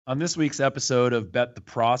On this week's episode of Bet the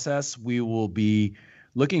Process, we will be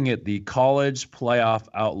looking at the college playoff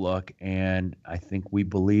outlook, and I think we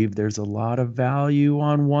believe there's a lot of value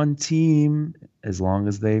on one team as long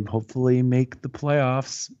as they hopefully make the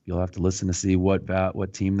playoffs. You'll have to listen to see what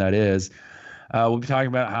team that is. We'll be talking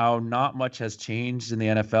about how not much has changed in the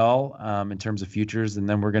NFL in terms of futures, and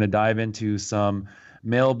then we're going to dive into some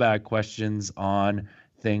mailbag questions on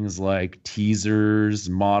things like teasers,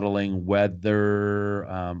 modeling weather,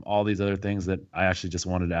 all these other things that I actually just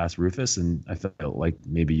wanted to ask Rufus, and I felt like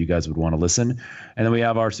maybe you guys would want to listen. And then we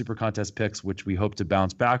have our Super Contest picks, which we hope to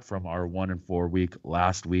bounce back from our 1-4 week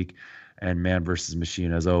last week, and man versus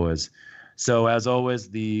machine as always. So as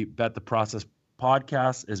always, the Bet the Process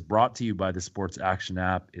podcast is brought to you by the Sports Action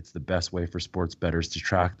app. It's the best way for sports bettors to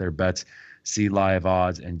track their bets, see live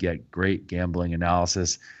odds, and get great gambling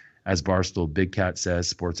analysis. As Barstool Big Cat says,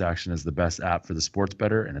 Sports Action is the best app for the sports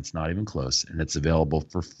bettor, and it's not even close. And it's available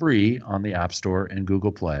for free on the App Store and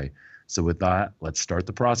Google Play. So with that, let's start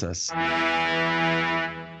the process.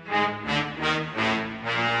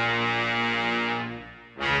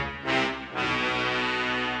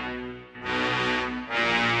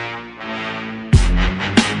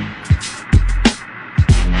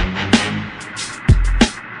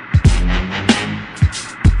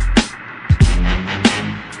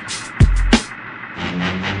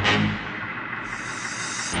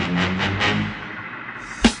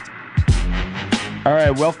 All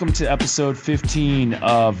right, welcome to episode 15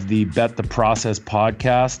 of the Bet the Process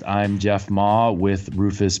podcast. I'm Jeff Ma with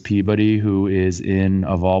Rufus Peabody, who is in,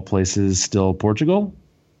 of all places, still Portugal?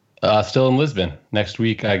 Still in Lisbon. Next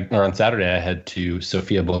week, or on Saturday, I head to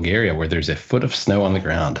Sofia, Bulgaria, where there's a foot of snow on the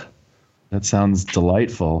ground. That sounds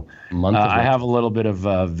delightful. I have a little bit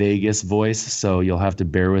of Vegas voice, so you'll have to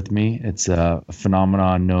bear with me. It's a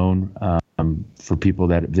phenomenon known for people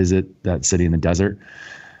that visit that city in the desert.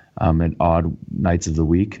 At odd nights of the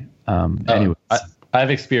week. Anyway, I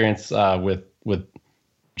have experience with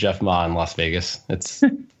Jeff Ma in Las Vegas. It's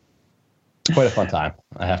quite a fun time,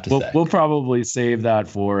 I have to say. We'll probably save that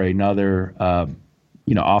for another,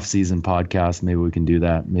 off-season podcast. Maybe we can do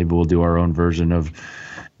that. Maybe we'll do our own version of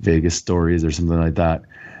Vegas stories or something like that.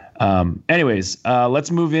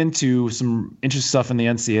 Let's move into some interesting stuff in the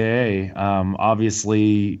NCAA.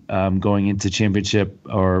 Obviously, going into championship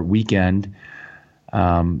or weekend.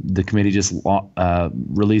 The committee just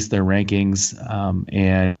released their rankings,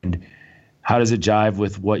 and how does it jive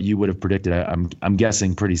with what you would have predicted? I'm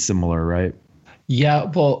guessing pretty similar, right? Yeah,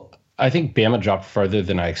 well, I think Bama dropped farther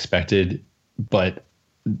than I expected, but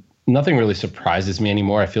nothing really surprises me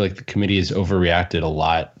anymore. I feel like the committee has overreacted a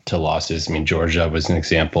lot to losses. I mean, Georgia was an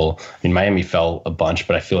example. I mean, Miami fell a bunch,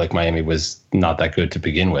 but I feel like Miami was not that good to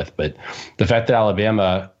begin with. But the fact that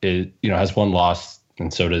Alabama has one loss,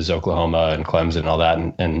 and so does Oklahoma and Clemson and all that,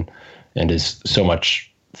 and is so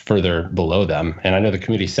much further below them. And I know the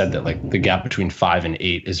committee said that like the gap between 5 and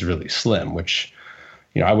 8 is really slim, which,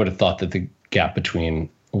 I would have thought that the gap between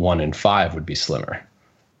 1 and 5 would be slimmer.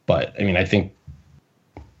 But I mean, I think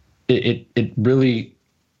it really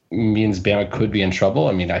means Bama could be in trouble.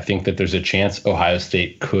 I mean, I think that there's a chance Ohio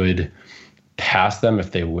State could pass them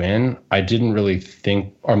if they win. I didn't really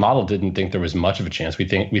think, our model didn't think there was much of a chance. We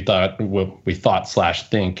thought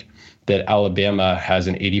that Alabama has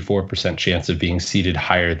an 84% chance of being seeded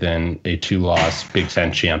higher than a 2-loss Big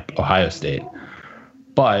Ten champ Ohio State.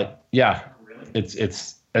 But yeah,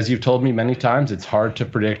 it's as you've told me many times, it's hard to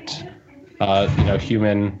predict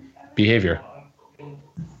human behavior.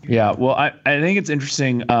 Yeah, well, I think it's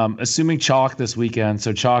interesting. Assuming chalk this weekend,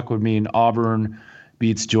 so chalk would mean Auburn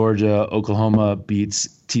beats Georgia, Oklahoma beats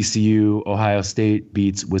TCU, Ohio State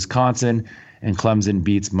beats Wisconsin, and Clemson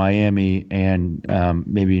beats Miami, and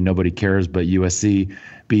maybe nobody cares, but USC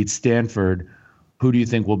beats Stanford. Who do you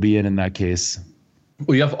think will be in that case?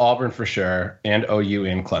 Well, you have Auburn for sure, and OU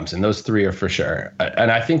and Clemson. Those three are for sure. And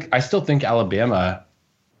I still think Alabama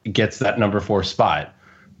gets that number 4 spot.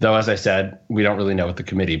 Though, as I said, we don't really know with the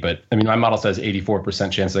committee. But, I mean, my model says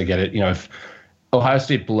 84% chance I get it. If Ohio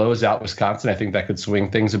State blows out Wisconsin, I think that could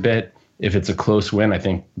swing things a bit. If it's a close win, I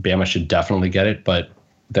think Bama should definitely get it. But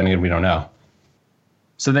then again, we don't know.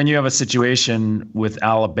 So then you have a situation with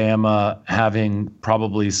Alabama having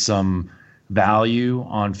probably some value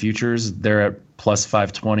on futures. They're at plus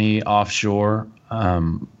 520 offshore.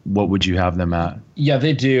 What would you have them at? Yeah,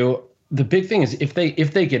 they do. The big thing is if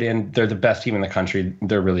they get in, they're the best team in the country.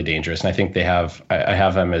 They're really dangerous. And I think I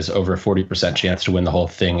have them as over a 40% chance to win the whole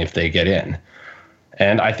thing if they get in.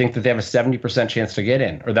 And I think that they have a 70% chance to get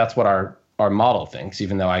in, or that's what our model thinks,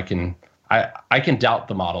 even though I can doubt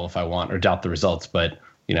the model if I want, or doubt the results. But,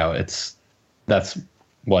 that's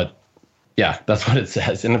what Yeah, that's what it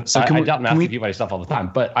says. And So I doubt Matthew Peabody stuff all the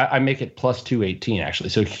time, but I make it plus 218 actually.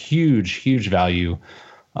 So huge value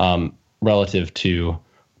relative to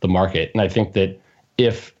the market. And I think that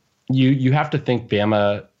if you have to think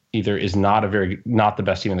Bama either is not the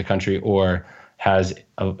best team in the country or has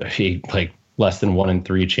a like less than 1 in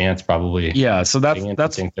 3 chance probably. Yeah, so that's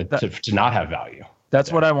to not have value.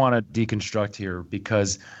 That's what I want to deconstruct here,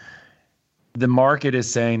 because the market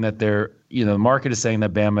is saying that the market is saying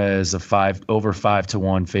that Bama is over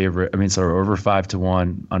 5-1 favorite. Over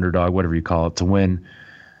 5-1 underdog, whatever you call it, to win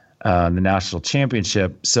the national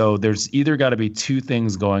championship. So there's either got to be two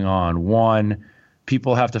things going on. One,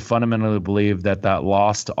 people have to fundamentally believe that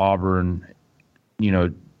loss to Auburn,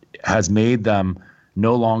 has made them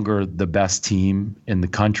no longer the best team in the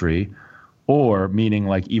country, or meaning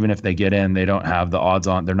like even if they get in, they don't have the odds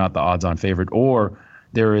on. They're not the odds on favorite, or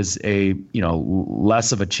there is a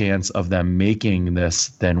less of a chance of them making this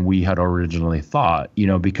than we had originally thought.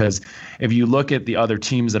 Because if you look at the other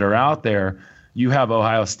teams that are out there, you have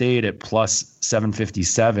Ohio State at plus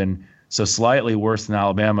 757, so slightly worse than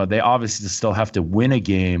Alabama. They obviously still have to win a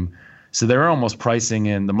game, so they're almost pricing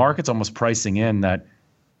in. The market's almost pricing in that,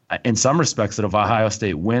 in some respects, that if Ohio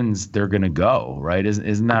State wins, they're going to go, right?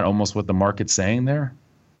 Isn't that almost what the market's saying there?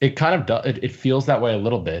 It kind of does. It feels that way a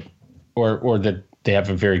little bit, or that they have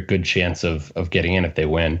a very good chance of getting in if they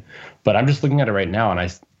win. But I'm just looking at it right now,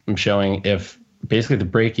 and I'm showing if basically the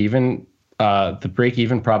break even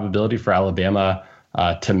probability for Alabama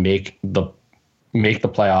to make the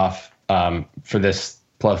playoff for this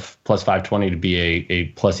plus 520 to be a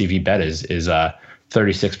plus EV bet is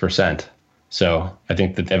 36%. So I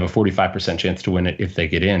think that they have a 45% chance to win it if they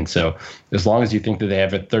get in. So as long as you think that they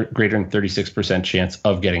have a greater than 36% chance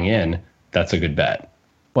of getting in, that's a good bet.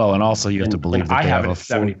 Well, and also you have to believe that I they have a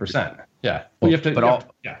 70%. Yeah. Well, you have to believe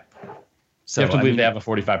they have a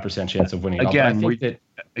 45% chance of winning. Again,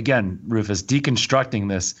 Rufus, deconstructing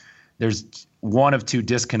this, there's one of two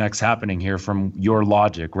disconnects happening here from your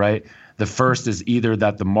logic, right? The first is either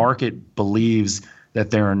that the market believes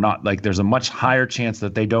that they're not, like, there's a much higher chance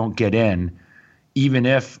that they don't get in, even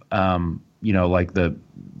if like the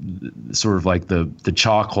sort of like the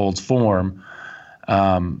chalk holds form.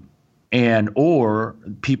 Or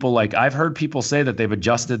people, like, I've heard people say that they've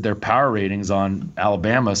adjusted their power ratings on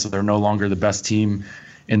Alabama, so they're no longer the best team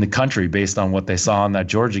in the country based on what they saw in that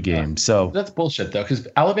Georgia game. So that's bullshit, though, because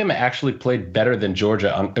Alabama actually played better than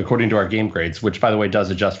Georgia according to our game grades, which, by the way, does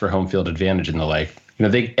adjust for home field advantage and the like.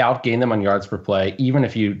 They outgained them on yards per play, even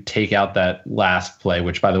if you take out that last play,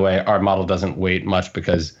 which, by the way, our model doesn't weight much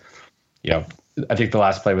because, I think the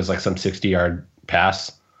last play was like some 60-yard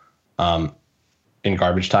pass in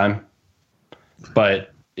garbage time.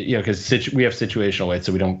 But, because we have situational weight,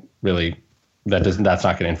 so we don't really, that's not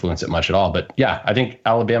going to influence it much at all. But yeah, I think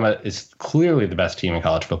Alabama is clearly the best team in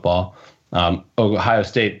college football. Ohio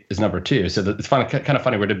State is number 2. So it's kind of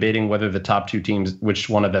funny. We're debating whether the top 2 teams, which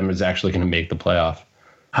one of them is actually going to make the playoff.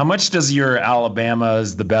 How much does your Alabama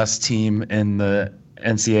is the best team in the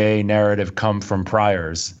NCAA narrative come from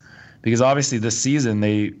priors? Because obviously this season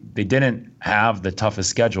they didn't have the toughest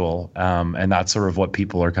schedule, and that's sort of what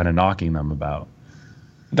people are kind of knocking them about.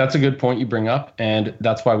 That's a good point you bring up, and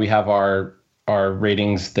that's why we have our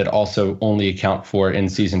ratings that also only account for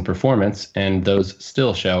in-season performance, and those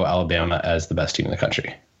still show Alabama as the best team in the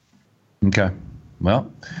country. Okay. Well,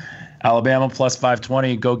 Alabama plus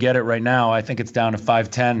 520, go get it right now. I think it's down to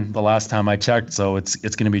 510 the last time I checked, so it's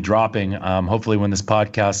going to be dropping. Hopefully when this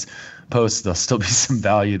podcast posts, there'll still be some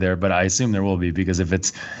value there, but I assume there will be, because if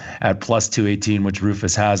it's at plus 218, which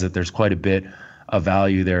Rufus has it, there's quite a bit of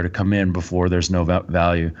value there to come in before there's no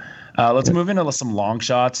value. Let's move into some long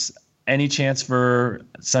shots. Any chance for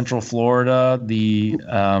Central Florida, the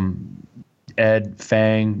Ed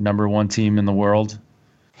Fang number 1 team in the world?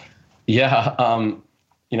 Yeah.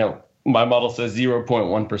 My model says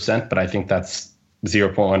 0.1%, but I think that's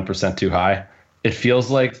 0.1% too high. It feels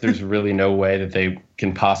like there's really no way that they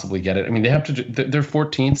can possibly get it. I mean, they have to. They're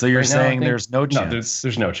 14th. So you're saying there's no chance? No,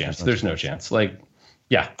 there's no chance. There's no chance. Like,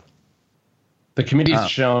 yeah, the committee's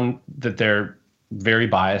shown that they're very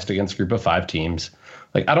biased against Group of 5 teams.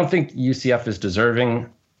 Like, I don't think UCF is deserving,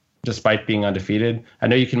 despite being undefeated. I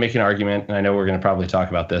know you can make an argument, and I know we're going to probably talk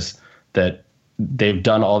about this, that they've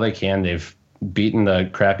done all they can. They've beaten the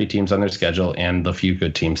crappy teams on their schedule and the few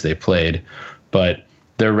good teams they played. But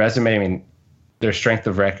their resume, I mean, their strength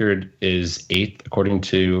of record is 8th, according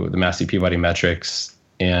to the Massey Peabody metrics.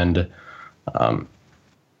 And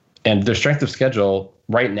their strength of schedule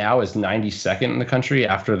right now is 92nd in the country.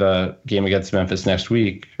 After the game against Memphis this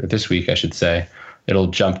week, I should say, it'll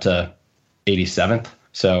jump to 87th.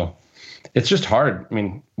 So it's just hard. I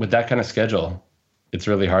mean, with that kind of schedule, it's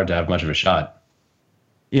really hard to have much of a shot.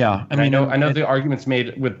 Yeah, I mean, I know the argument's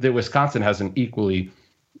made with that Wisconsin has an equally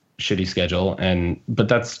shitty schedule, but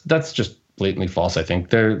that's just blatantly false. I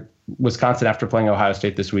think Wisconsin, after playing Ohio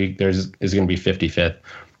State this week, is going to be 55th,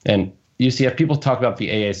 and UCF. People talk about the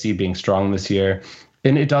AAC being strong this year,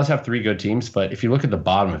 and it does have 3 good teams, but if you look at the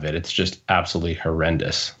bottom of it, it's just absolutely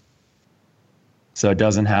horrendous. So it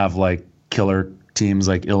doesn't have like killer teams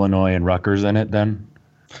like Illinois and Rutgers in it, then?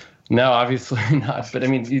 No, obviously not. But I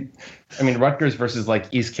mean, Rutgers versus like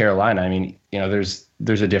East Carolina. I mean, there's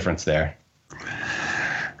a difference there.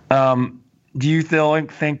 Do you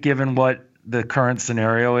think, given what the current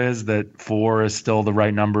scenario is, that 4 is still the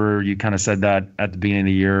right number? You kind of said that at the beginning of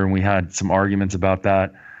the year, and we had some arguments about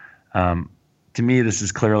that. To me, this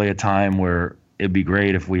is clearly a time where it'd be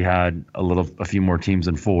great if we had a few more teams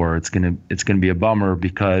than 4. It's gonna be a bummer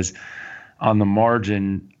because on the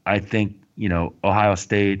margin, I think Ohio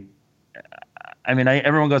State. I mean,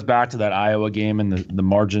 everyone goes back to that Iowa game and the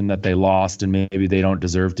margin that they lost, and maybe they don't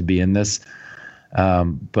deserve to be in this.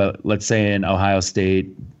 But let's say Ohio State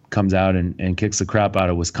comes out and kicks the crap out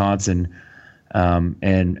of Wisconsin,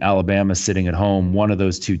 and Alabama sitting at home. One of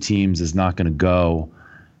those 2 teams is not going to go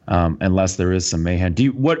unless there is some mayhem.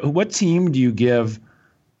 What team do you give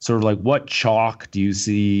sort of like what chalk do you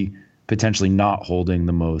see potentially not holding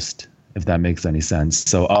the most, if that makes any sense?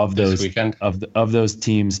 So of those of those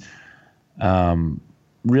teams.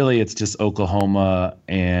 Really, it's just Oklahoma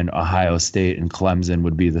and Ohio State and Clemson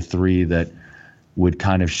would be the 3 that would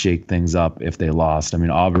kind of shake things up if they lost. I mean,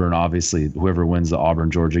 Auburn, obviously, whoever wins the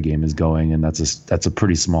Auburn-Georgia game is going, and that's a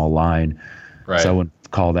pretty small line. Right. So I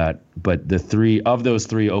wouldn't call that. But the 3 of those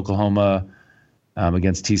 3, Oklahoma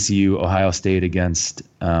against TCU, Ohio State against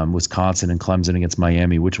Wisconsin, and Clemson against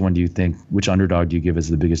Miami, which underdog do you give as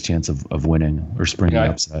the biggest chance of winning or springing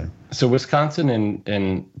upside? So Wisconsin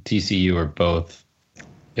and TCU are both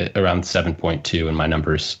around 7.2 in my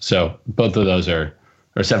numbers. So both of those are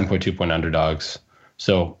 7.2 point underdogs.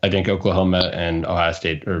 So I think Oklahoma and Ohio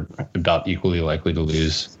State are about equally likely to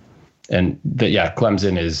lose. And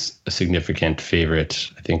Clemson is a significant favorite.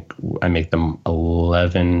 I think I make them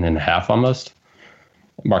 11.5 almost.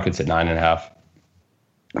 Market's at 9.5.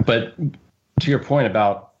 But to your point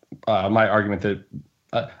about my argument that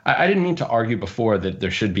I didn't mean to argue before that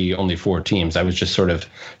there should be only 4 teams. I was just sort of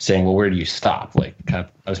saying, well, where do you stop? Like, I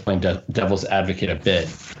was playing devil's advocate a bit.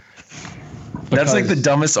 That's like the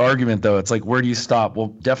dumbest argument, though. It's like, where do you stop? Well,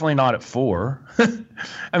 definitely not at 4.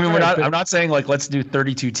 I mean, I'm not saying like let's do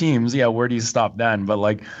 32 teams. Yeah, where do you stop then? But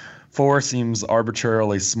like 4 seems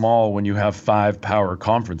arbitrarily small when you have 5 power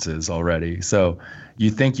conferences already. So you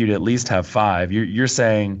think you'd at least have 5. You're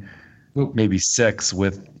saying maybe 6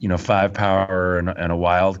 with 5 power and a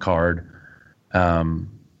wild card. That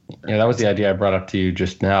was the idea I brought up to you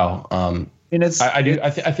just now. And I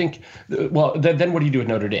think. Well, then what do you do with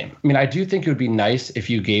Notre Dame? I mean, I do think it would be nice if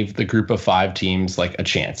you gave the group of 5 teams like a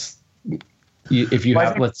chance. If you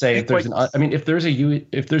have, let's say, if there's a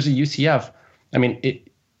UCF, I mean,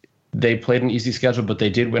 they played an easy schedule, but they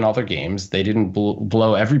did win all their games. They didn't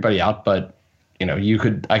blow everybody out, but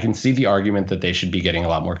I can see the argument that they should be getting a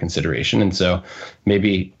lot more consideration. And so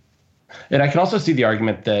maybe, and I can also see the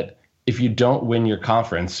argument that if you don't win your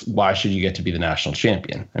conference, why should you get to be the national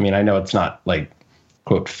champion? I mean, I know it's not like,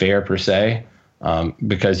 quote, fair per se,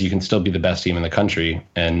 because you can still be the best team in the country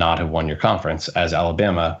and not have won your conference, as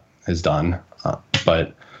Alabama has done.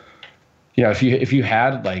 But if you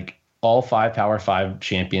had like all 5 Power 5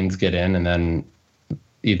 champions get in, and then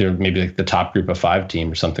either maybe like the top group of 5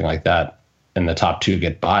 team or something like that, and the top 2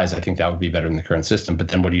 get buys, I think that would be better than the current system. But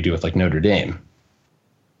then what do you do with like Notre Dame?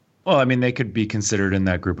 Well, I mean, they could be considered in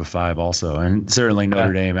that group of 5 also. And certainly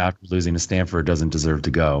Notre Dame, after losing to Stanford, doesn't deserve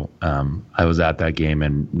to go. I was at that game,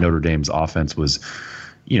 and Notre Dame's offense was,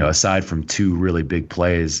 aside from 2 really big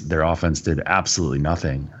plays, their offense did absolutely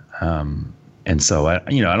nothing. And so, I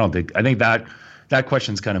think that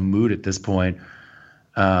question's kind of moot at this point.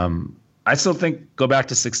 I still think go back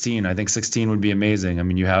to 16. I think 16 would be amazing. I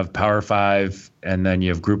mean, you have Power 5, and then you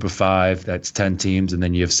have Group of 5. That's 10 teams, and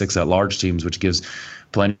then you have 6 at-large teams, which gives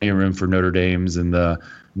plenty of room for Notre Dame's and the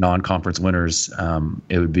non-conference winners.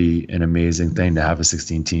 It would be an amazing thing to have a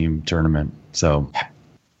 16-team tournament. So,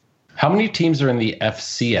 how many teams are in the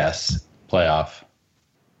FCS playoff?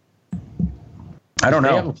 I don't know.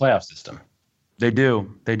 They have a playoff system. They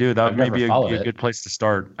do. That may be a good place to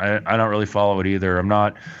start. I don't really follow it either. I'm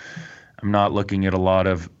not looking at a lot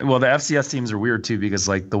of. Well, the FCS teams are weird too, because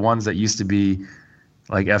like the ones that used to be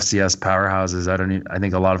like FCS powerhouses, I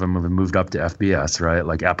think a lot of them have moved up to FBS, right?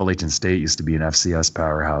 Like Appalachian State used to be an FCS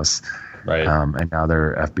powerhouse. Right. And now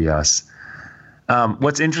they're FBS.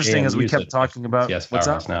 What's interesting is we kept talking about what's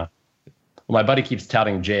up now. Well, my buddy keeps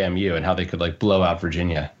touting JMU and how they could like blow out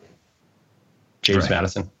Virginia. James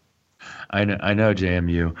Madison. I know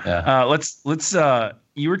JMU. Yeah. Let's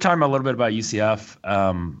you were talking a little bit about UCF,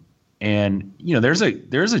 and there's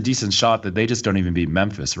a decent shot that they just don't even beat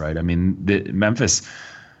Memphis, right? I mean, Memphis,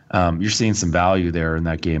 you're seeing some value there in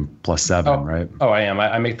that game +7, right? Oh, I am.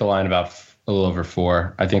 I make the line about a little over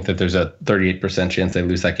 4. I think that there's a 38% chance they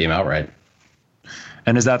lose that game outright.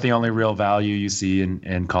 And is that the only real value you see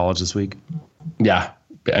in college this week? Yeah.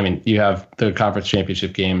 I mean, you have the conference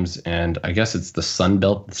championship games, and I guess it's the Sun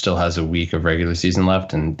Belt that still has a week of regular season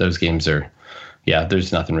left, and those games are,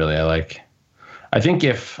 there's nothing really I like. I think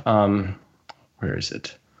if, where is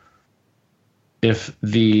it? If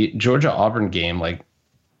the Georgia-Auburn game, like,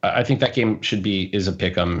 I think that game is a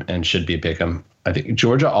pick'em and should be a pick'em. I think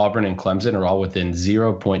Georgia, Auburn, and Clemson are all within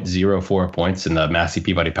 0.04 points in the Massey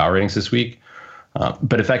Peabody power ratings this week.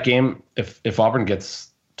 But if that game, if Auburn gets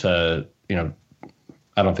to,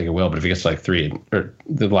 I don't think it will, but if it gets to like 3, or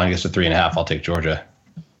the line gets to 3.5, I'll take Georgia.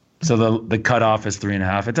 So the cutoff is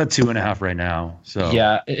 3.5. It's at 2.5 right now. So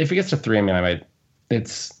yeah, if it gets to 3, I mean, I might.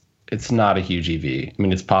 It's not a huge EV. I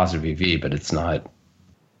mean, it's positive EV, but it's not.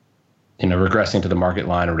 Regressing to the market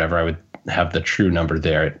line or whatever, I would have the true number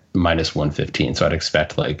there at -115. So I'd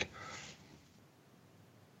expect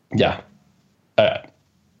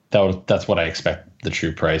that's what I expect the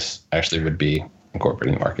true price actually would be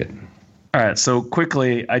incorporating the market. All right. So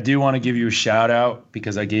quickly, I do want to give you a shout out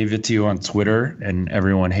because I gave it to you on Twitter and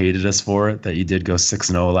everyone hated us for it, that you did go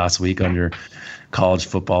 6-0 last week on your college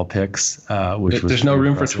football picks, there's no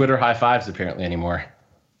room for Twitter high fives apparently anymore.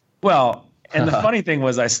 Well, and the funny thing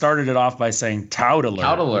was I started it off by saying tout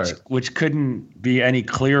alert. Which couldn't be any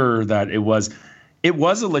clearer that it was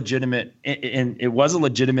a legitimate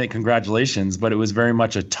congratulations, but it was very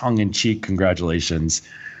much a tongue-in-cheek congratulations.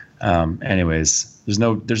 Anyways,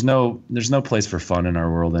 there's no place for fun in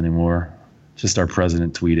our world anymore. Just our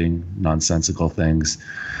president tweeting nonsensical things.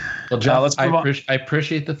 Well, Jeff, I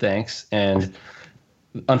appreciate the thanks, and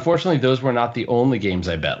unfortunately, those were not the only games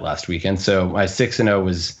I bet last weekend. So my 6-0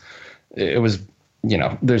 was,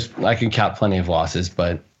 I can count plenty of losses,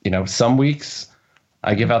 but some weeks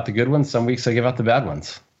I give out the good ones, some weeks I give out the bad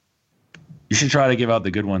ones. You should try to give out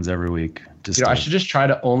the good ones every week. I should just try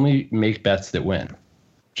to only make bets that win.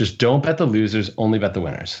 Just don't bet the losers, only bet the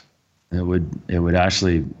winners. It would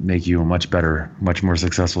actually make you a much more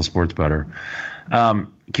successful sports bettor.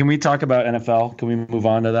 Can we talk about NFL? Can we move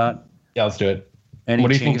on to that? Yeah, let's do it. What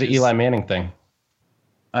do you think of the Eli Manning thing?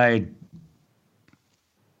 I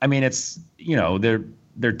mean, it's,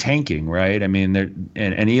 they're tanking, right? I mean,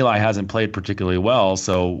 and Eli hasn't played particularly well,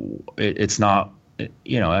 so it's not,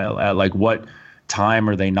 at like what time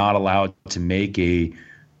are they not allowed to make a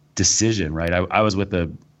decision, right? I was with a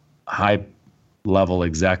high level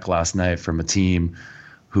exec last night from a team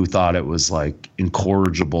who thought it was like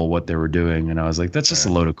incorrigible what they were doing, and I was like, that's just a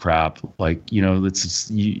load of crap. Like, it's just,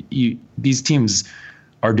 these teams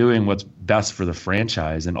are doing what's best for the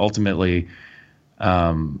franchise, and ultimately,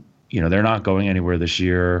 they're not going anywhere this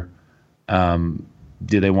year. Do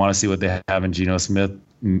they want to see what they have in Geno Smith?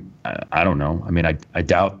 I don't know. I mean, I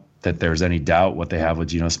doubt that there's any doubt what they have with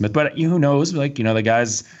Geno Smith, but who knows? Like, the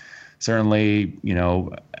guy's certainly,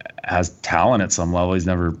 has talent at some level. He's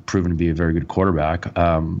never proven to be a very good quarterback.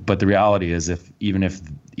 But the reality is, even if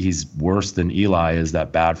he's worse than Eli, is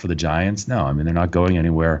that bad for the Giants? No, I mean, they're not going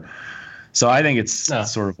anywhere. So I think it's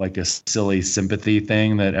sort of like a silly sympathy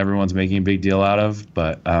thing that everyone's making a big deal out of.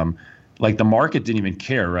 But like the market didn't even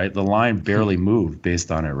care, right? The line barely moved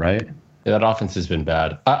based on it, right? Yeah, that offense has been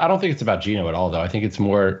bad. I don't think it's about Geno at all, though. I think it's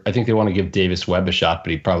more. I think they want to give Davis Webb a shot,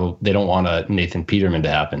 but they don't want a Nathan Peterman to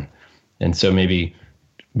happen. And so maybe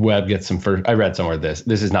Webb gets some first. I read somewhere this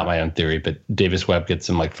is not my own theory, but Davis Webb gets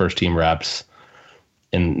some like first team reps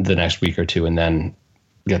in the next week or two, and then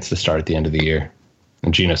gets to start at the end of the year.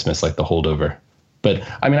 And Geno Smith's like the holdover. But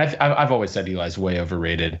I mean, I've always said Eli's way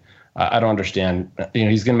overrated. I don't understand.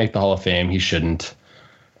 He's going to make the Hall of Fame. He shouldn't.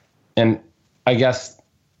 And I guess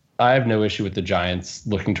I have no issue with the Giants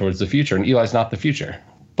looking towards the future, and Eli's not the future.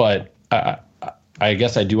 But I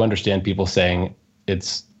guess I do understand people saying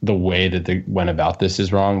it's the way that they went about this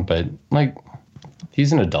is wrong. But like,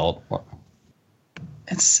 he's an adult.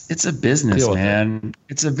 It's a business, man.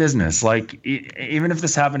 It's a business. Like, even if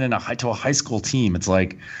this happened to a high school team, it's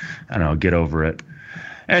like, I don't know, get over it.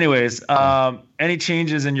 Anyways, any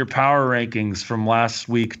changes in your power rankings from last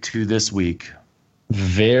week to this week?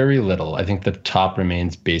 Very little. I think the top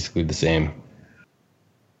remains basically the same.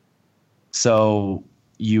 So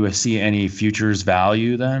you see any futures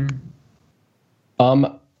value then?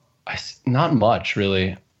 Not much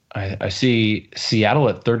really. I see Seattle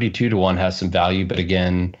at 32-1 has some value, but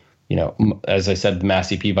again, as I said, the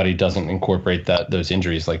Massey Peabody doesn't incorporate those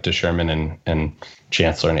injuries like to Sherman and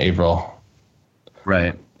Chancellor and Averill.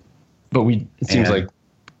 Right. But it seems like,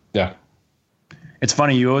 yeah. It's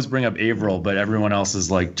funny, you always bring up Averill, but everyone else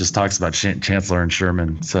is like just talks about Chancellor and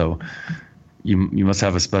Sherman. So you must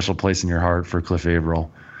have a special place in your heart for Cliff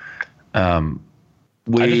Averill. I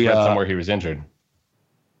just read somewhere he was injured.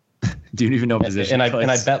 Do you even know position? And I bet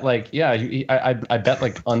I bet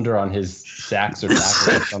like under on his sacks or tackles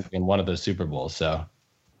or something in one of those Super Bowls. So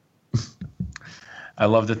I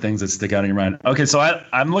love the things that stick out in your mind. Okay, so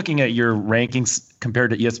I'm looking at your rankings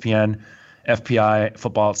compared to ESPN, FPI,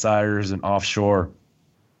 Football Outsiders, and Offshore,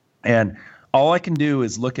 and all I can do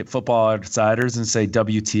is look at Football Outsiders and say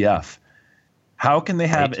WTF. How can they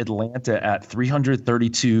have Atlanta at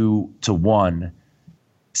 332-1?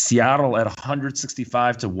 Seattle at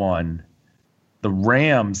 165-1, the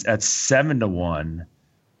Rams at 7-1,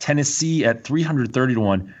 Tennessee at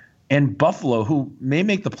 330-1, and Buffalo, who may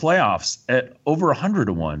make the playoffs, at over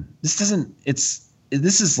 100-1.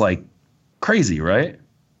 This is like crazy, right?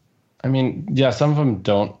 I mean, yeah, some of them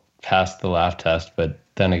don't pass the laugh test, but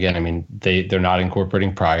then again, I mean, they're not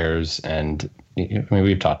incorporating priors, and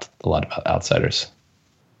we've talked a lot about outsiders.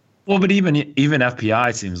 Well, but even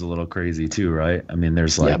FPI seems a little crazy too, right? I mean,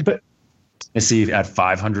 there's but I see at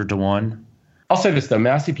 500-1. I'll say this though,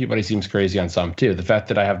 Massey Peabody seems crazy on some too. The fact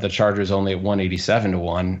that I have the Chargers only at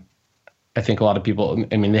 187-1, I think a lot of people.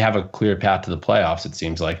 I mean, they have a clear path to the playoffs. It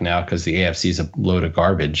seems like now because the AFC is a load of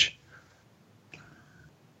garbage.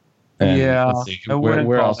 And yeah.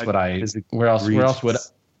 Where else would I? Where else would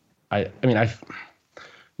I? I mean,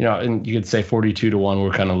 and you could say 42-1. We're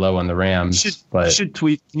kind of low on the Rams.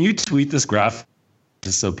 Can you tweet this graph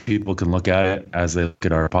just so people can look at it as they look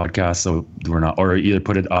at our podcast? So we're not, or either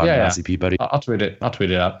put it on Massey Peabody. I'll tweet it. I'll tweet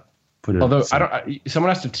it out. Although someone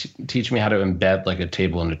has to teach me how to embed like a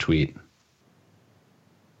table in a tweet.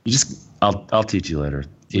 I'll teach you later.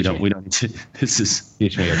 We don't need to,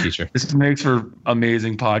 teach me, a teacher. This makes for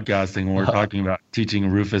amazing podcasting when we're talking about teaching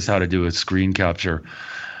Rufus how to do a screen capture.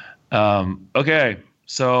 Okay.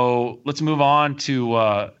 So let's move on to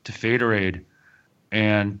Faderade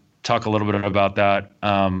and talk a little bit about that.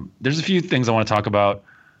 There's a few things I want to talk about.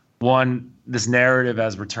 One, this narrative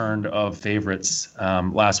has returned of favorites.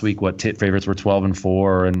 Last week, favorites were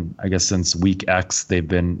 12-4, and I guess since week X, they've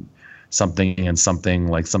been something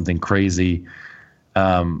crazy.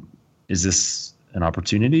 Is this an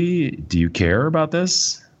opportunity? Do you care about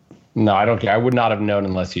this? No, I don't care. I would not have known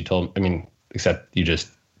unless you told. I mean, except you just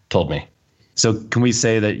told me. So can we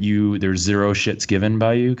say that there's zero shits given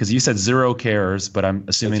by you? Because you said zero cares, but I'm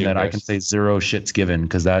assuming that I can say zero shits given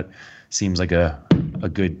because that seems like a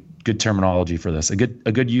good terminology for this. A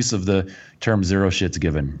good use of the term zero shits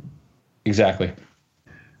given. Exactly.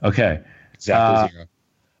 Okay. Exactly zero.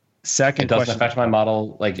 Second question. It doesn't affect my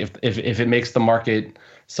model. Like if it makes the market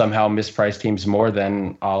somehow misprice teams more,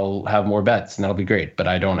 then I'll have more bets and that'll be great. But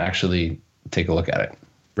I don't actually take a look at it.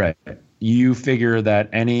 Right. You figure that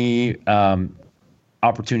any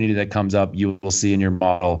opportunity that comes up, you will see in your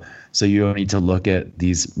model. So you don't need to look at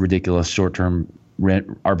these ridiculous short-term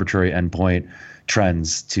arbitrary endpoint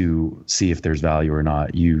trends to see if there's value or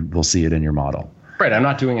not. You will see it in your model. Right. I'm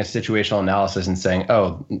not doing a situational analysis and saying,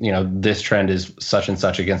 oh, this trend is such and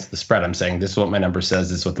such against the spread. I'm saying this is what my number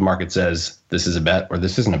says. This is what the market says. This is a bet or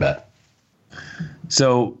this isn't a bet.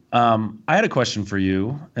 So I had a question for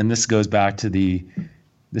you, and this goes back to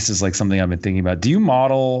this is like something I've been thinking about. Do you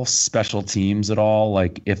model special teams at all?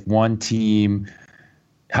 Like if one team,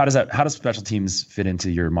 how does special teams fit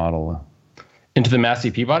into your model? Into the Massey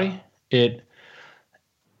Peabody? It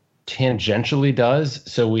tangentially does.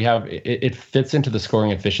 So we have, it fits into the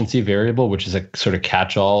scoring efficiency variable, which is a sort of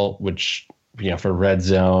catch-all, which, for red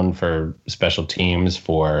zone, for special teams,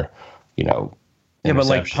 for, yeah, but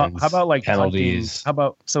like, how about like penalties? How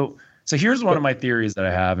about, so here's one of my theories that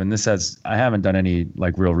I have, and I haven't done any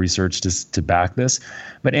like real research to back this,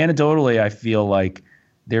 but anecdotally, I feel like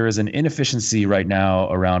there is an inefficiency right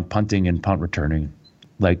now around punting and punt returning.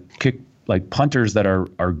 Like punters that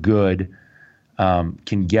are good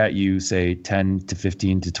can get you say 10 to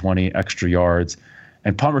 15 to 20 extra yards,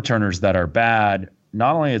 and punt returners that are bad.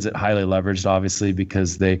 Not only is it highly leveraged, obviously,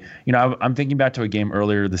 because I'm thinking back to a game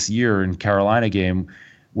earlier this year in Carolina game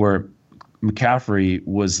where McCaffrey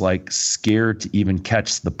was like scared to even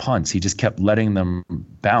catch the punts. He just kept letting them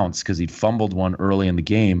bounce because he'd fumbled one early in the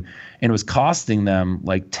game, and it was costing them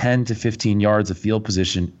like 10 to 15 yards of field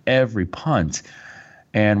position every punt.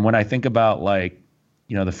 And when I think about like,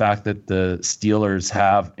 the fact that the Steelers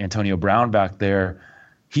have Antonio Brown back there,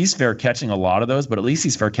 he's fair catching a lot of those, but at least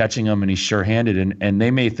he's fair catching them and he's sure-handed. And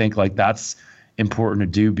they may think like that's important to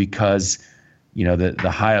do because, the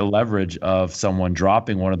high leverage of someone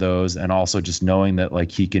dropping one of those and also just knowing that like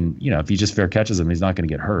he can, if he just fair catches them, he's not going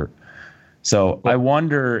to get hurt. So I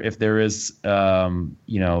wonder if there is, some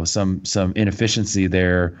inefficiency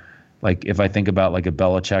there. Like if I think about like a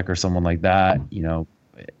Belichick or someone like that,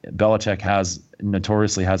 Belichick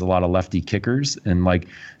notoriously has a lot of lefty kickers and like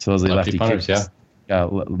supposedly lefty punters, kickers. Yeah.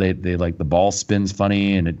 They like the ball spins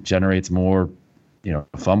funny and it generates more,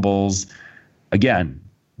 fumbles. Again,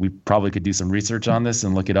 we probably could do some research on this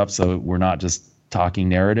and look it up so we're not just talking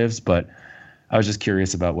narratives, but I was just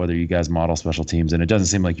curious about whether you guys model special teams, and it doesn't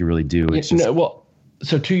seem like you really do. It's just,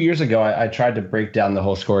 so 2 years ago, I tried to break down the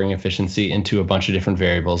whole scoring efficiency into a bunch of different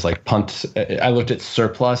variables, like punt. I looked at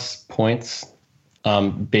surplus points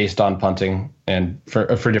based on punting and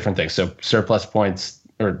for different things. So surplus points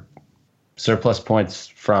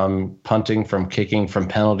from punting, from kicking, from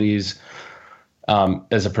penalties,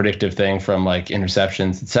 as a predictive thing, from like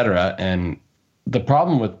interceptions, et cetera. And the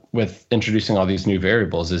problem with introducing all these new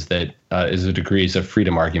variables is that is the degrees of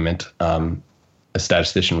freedom argument. A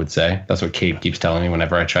statistician would say. That's what Kate keeps telling me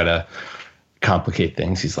whenever I try to complicate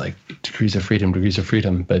things. He's like, degrees of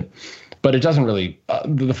freedom. But it doesn't really.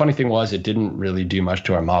 The funny thing was, it didn't really do much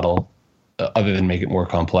to our model other than make it more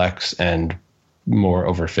complex and more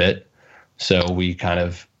overfit. So we kind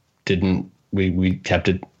of didn't. We kept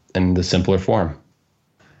it in the simpler form.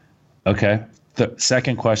 Okay. The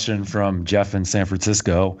second question from Jeff in San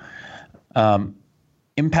Francisco.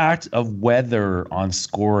 Impact of weather on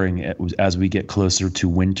scoring as we get closer to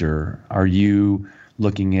winter. Are you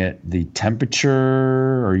looking at the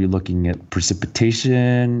temperature? Are you looking at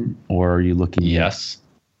precipitation? Or are you looking yes.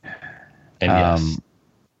 And yes.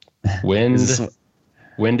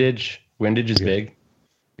 Windage is big.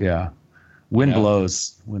 Yeah. Wind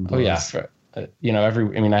blows. Oh yeah. I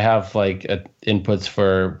have like inputs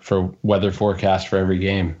for weather forecast for every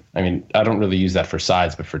game. I mean, I don't really use that for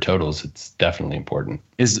sides, but for totals, it's definitely important.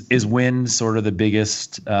 Is wind sort of the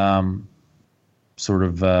biggest factor,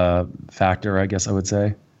 I guess I would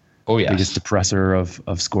say? Oh, yes. Biggest depressor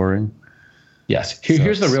of scoring? Yes.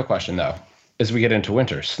 Here's the real question, though, as we get into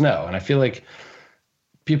winter, snow. And I feel like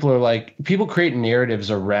people create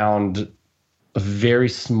narratives around a very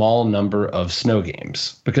small number of snow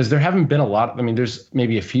games because there haven't been a lot. I mean, there's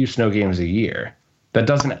maybe a few snow games a year. That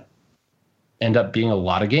doesn't end up being a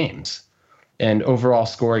lot of games. And overall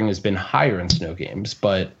scoring has been higher in snow games,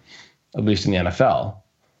 but at least in the NFL.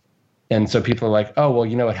 And so people are like, oh,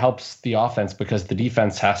 well, it helps the offense because the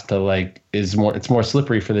defense has to it's more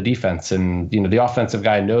slippery for the defense. And, the offensive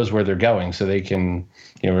guy knows where they're going so they can,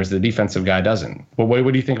 whereas the defensive guy doesn't. Well, what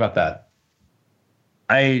do you think about that?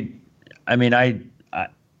 I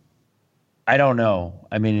don't know.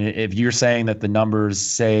 I mean, if you're saying that the numbers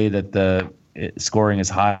say that the scoring is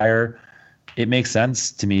higher, it makes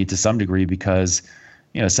sense to me to some degree because,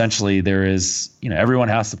 essentially there is, everyone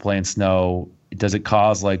has to play in snow. Does it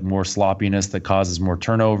cause more sloppiness that causes more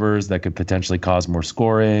turnovers that could potentially cause more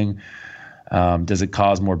scoring? Does it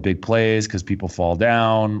cause more big plays because people fall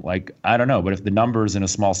down? I don't know. But if the numbers in a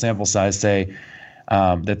small sample size say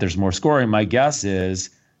that there's more scoring, my guess is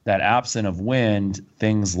that absent of wind,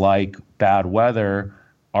 things like bad weather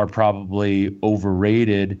are probably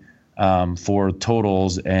overrated for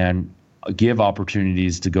totals and give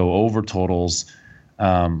opportunities to go over totals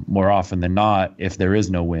more often than not if there is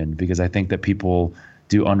no wind, because I think that people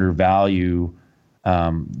do undervalue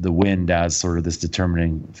the wind as sort of this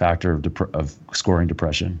determining factor of scoring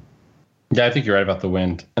depression. Yeah, I think you're right about the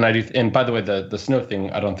wind. And I do. And by the way, the snow thing,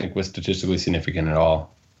 I don't think was statistically significant at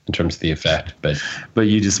all in terms of the effect, but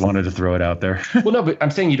you just wanted to throw it out there. Well, no, but I'm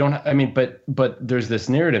saying you don't. I mean, but there's this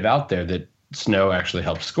narrative out there that snow actually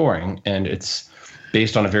helps scoring, and it's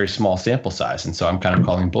based on a very small sample size. And so I'm kind of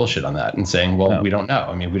calling bullshit on that and saying, well, we don't know.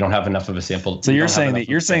 I mean, we don't have enough of a sample. So you're saying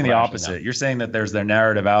the opposite. You're saying that there's their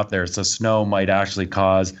narrative out there. So snow might actually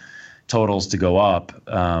cause totals to go up,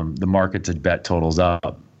 the market to bet totals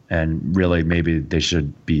up, and really maybe they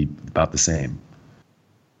should be about the same.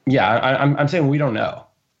 Yeah, I'm saying we don't know.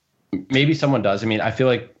 Maybe someone does. I mean, I feel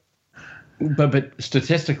like, but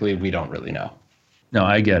statistically, we don't really know. No,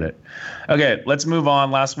 I get it. Okay, let's move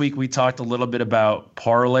on. Last week, we talked a little bit about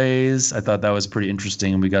parlays. I thought that was pretty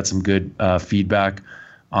interesting, and we got some good feedback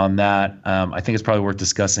on that. I think it's probably worth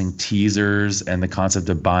discussing teasers and the concept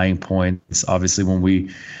of buying points. Obviously, when we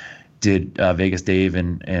did Vegas Dave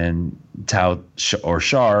and Tao or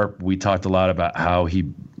Sharp, we talked a lot about how he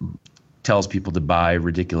tells people to buy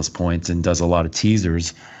ridiculous points and does a lot of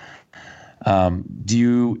teasers.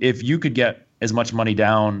 If you could get as much money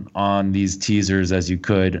down on these teasers as you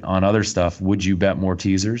could on other stuff, would you bet more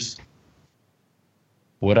teasers?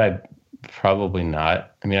 Would I? Probably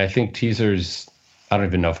not. I mean, I think teasers, I don't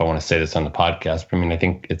even know if I want to say this on the podcast, but I mean, I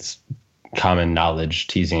think it's common knowledge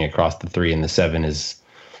teasing across the 3 and the 7 is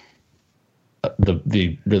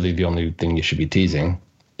really the only thing you should be teasing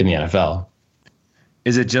in the NFL.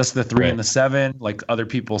 Is it just the 3 Right. and the 7? Like other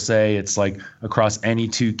people say, it's like across any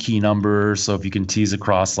 2 key numbers. So if you can tease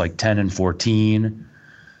across like 10 and 14.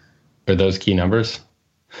 Are those key numbers?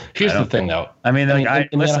 Here's the thing, though. I mean, in I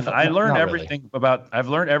the listen. NFL, I learned not everything I've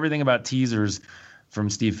learned everything about teasers from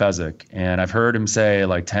Steve Fezzik, and I've heard him say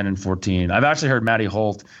like 10 and 14. I've actually heard Matty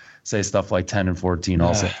Holt say stuff like 10 and 14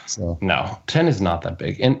 also. So No, 10 is not that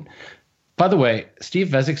big. And by the way, Steve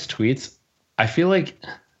Fezzik's tweets, I feel like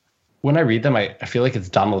when I read them, I feel like it's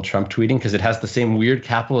Donald Trump tweeting because it has the same weird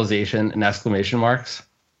capitalization and exclamation marks.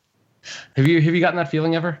 Have you gotten that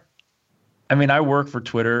feeling ever? I mean, I work for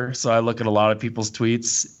Twitter, so I look at a lot of people's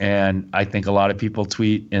tweets, and I think a lot of people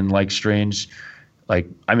tweet in like strange, like,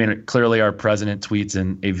 I mean, clearly our president tweets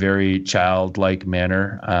in a very childlike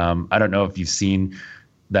manner. I don't know if you've seen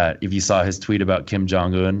that, if you saw his tweet about Kim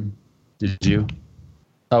Jong-un, did you?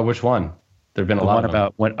 Which one? There've been a The lot one of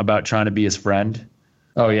them. about trying to be his friend.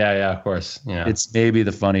 Oh yeah, of course. Yeah. It's maybe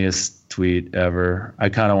the funniest tweet ever. I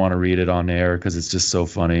kind of want to read it on air because it's just so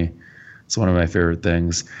funny. It's one of my favorite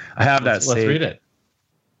things. I have let's read it.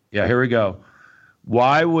 Yeah, here we go.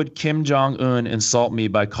 Why would Kim Jong-un insult me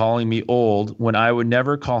by calling me old when I would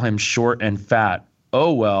never call him short and fat?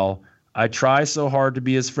 Oh, well, I try so hard to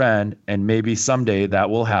be his friend, and maybe someday that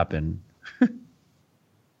will happen.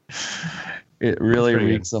 It really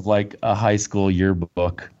reeks of like a high school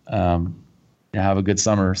yearbook. Have a good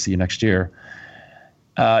summer. See you next year.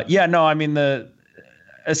 I mean,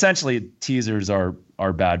 essentially teasers are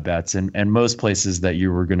bad bets, and most places that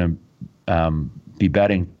you were going to be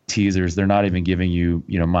betting teasers, they're not even giving you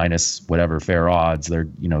minus whatever fair odds. They're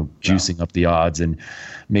juicing up the odds and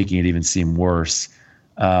making it even seem worse.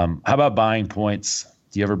 How about buying points?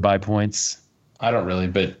 Do you ever buy points? I don't really,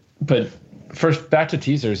 but first, back to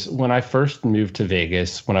teasers. When I first moved to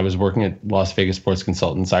Vegas, when I was working at Las Vegas Sports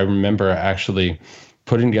Consultants, I remember actually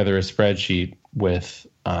putting together a spreadsheet with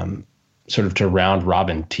sort of to round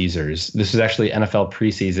robin teasers. This was actually NFL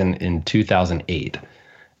preseason in 2008.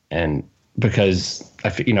 And because I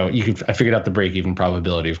figured out the break even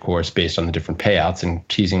probability, of course, based on the different payouts and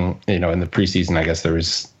teasing, in the preseason, I guess there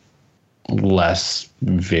was less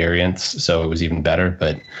variance. So it was even better.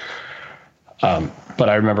 But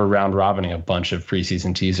I remember round robining a bunch of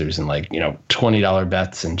preseason teasers and $20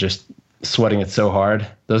 bets and just sweating it so hard.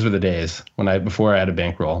 Those were the days before I had a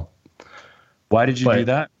bankroll. Why did you do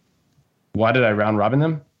that? Why did I round robin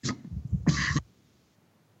them?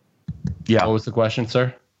 Yeah. What was the question,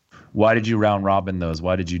 sir? Why did you round robin those?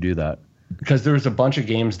 Why did you do that? Because there was a bunch of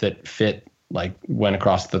games that went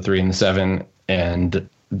across the 3 and the 7, and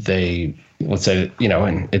they, let's say,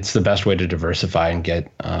 and it's the best way to diversify and get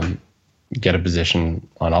a position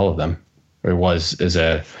on all of them. Or is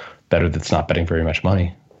a better that's not betting very much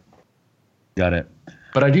money. Got it.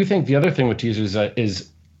 But I do think the other thing with teasers is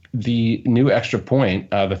the new extra point,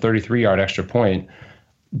 the 33-yard extra point,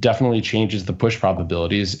 definitely changes the push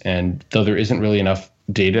probabilities. And though there isn't really enough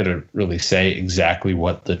data to really say exactly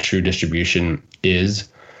what the true distribution is,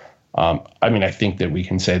 I think that we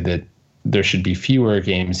can say that there should be fewer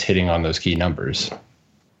games hitting on those key numbers.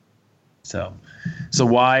 So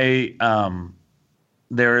why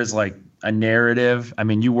there is like a narrative? I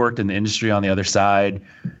mean, you worked in the industry on the other side.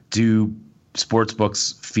 Do sports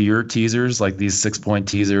books fear teasers, like these 6-point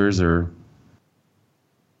teasers, or?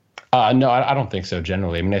 No, I don't think so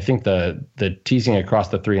generally. I mean, I think the teasing across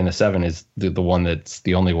the 3 and the 7 is the one that's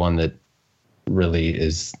the only one that really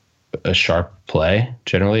is a sharp play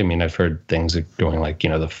generally. I mean, I've heard things going like,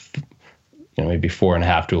 maybe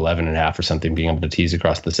 4.5 to 11.5 or something, being able to tease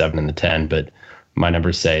across the 7 and the 10. But my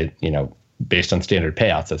numbers say, based on standard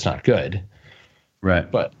payouts, that's not good. Right.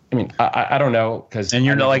 But I mean, I don't know, because and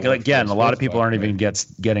you're like again, a lot of people aren't even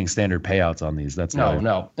getting standard payouts on these. That's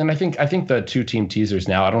no. And I think the 2-team teasers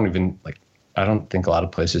now, I don't think a lot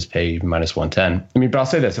of places pay minus 110. I mean, but I'll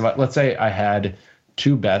say this: let's say I had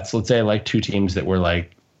 2 bets. Let's say I like 2 teams that were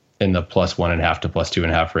like in the plus 1.5 to plus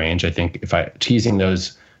 2.5 range. I think if I teasing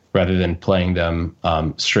those rather than playing them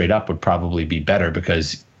straight up would probably be better,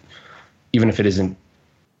 because even if it isn't,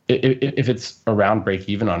 if it's around break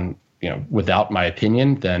even on, without my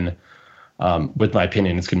opinion, then with my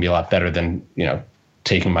opinion, it's going to be a lot better than,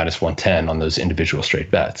 taking minus 110 on those individual straight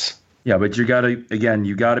bets. Yeah, but you got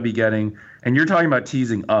to be getting, and you're talking about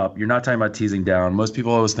teasing up. You're not talking about teasing down. Most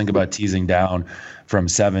people always think about teasing down from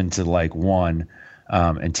 7 to like 1,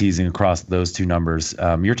 and teasing across those two numbers.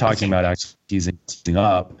 You're talking about actually teasing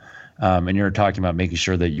up, and you're talking about making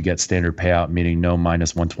sure that you get standard payout, meaning no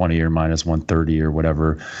minus 120 or minus 130 or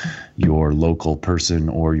whatever your local person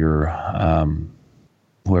or your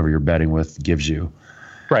whoever you're betting with gives you.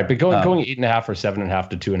 Right, but going 8.5 or 7.5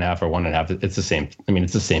 to 2.5 or 1.5, it's the same. I mean,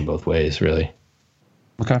 it's the same both ways, really.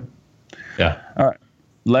 Okay. Yeah. All right.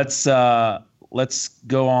 Let's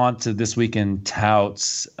go on to this week in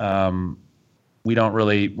touts. We're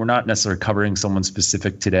not necessarily covering someone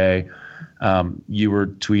specific today. You were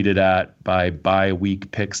tweeted at by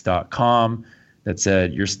buyweekpicks.com that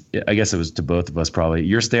said, I guess it was to both of us probably,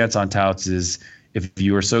 your stance on touts is, if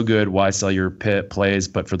you are so good, why sell your plays?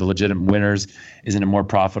 But for the legitimate winners, isn't it more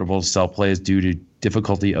profitable to sell plays due to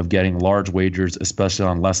difficulty of getting large wagers, especially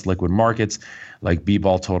on less liquid markets like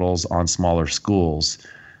b-ball totals on smaller schools?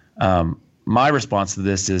 My response to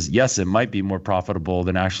this is, yes, it might be more profitable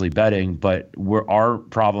than actually betting, but our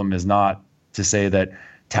problem is not to say that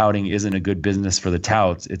touting isn't a good business for the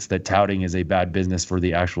touts. It's that touting is a bad business for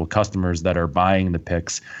the actual customers that are buying the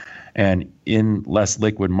picks. And in less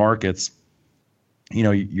liquid markets,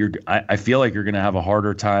 I feel like you're going to have a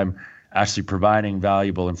harder time actually providing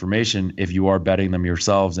valuable information if you are betting them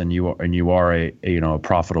yourselves and you are a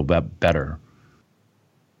profitable bettor.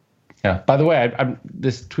 Yeah. By the way,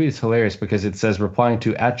 this tweet is hilarious because it says replying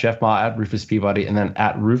to at Jeff Ma, at Rufus Peabody, and then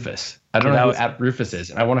at Rufus. I don't know who at Rufus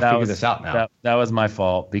is, and I want to figure this out now. That was my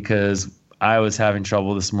fault because I was having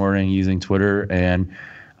trouble this morning using Twitter, and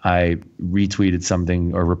I retweeted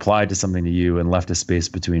something or replied to something to you and left a space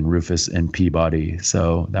between Rufus and Peabody.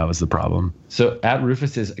 So that was the problem. So at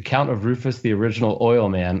Rufus's account of Rufus, the original oil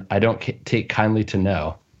man, I don't take kindly to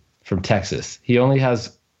know, from Texas. He only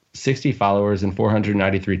has 60 followers and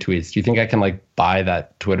 493 tweets. Do you think I can buy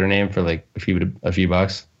that Twitter name for a few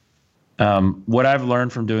bucks? What I've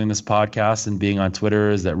learned from doing this podcast and being on Twitter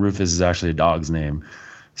is that Rufus is actually a dog's name.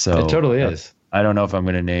 So it totally is. I don't know if I'm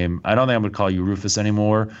going to I don't think I'm going to call you Rufus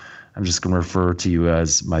anymore. I'm just going to refer to you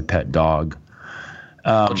as my pet dog.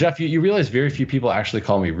 Well, Jeff, you realize very few people actually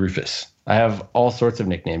call me Rufus. I have all sorts of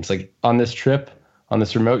nicknames. Like on this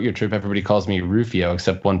remote year trip, everybody calls me Rufio,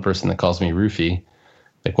 except one person that calls me Roofy.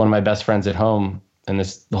 Like one of my best friends at home and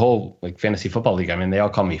the whole fantasy football league, I mean, they all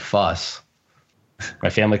call me Fuss.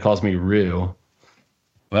 My family calls me Roo.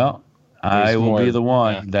 Well, I will be the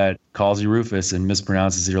one that calls you Rufus and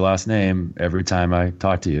mispronounces your last name every time I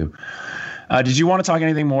talk to you. Did you want to talk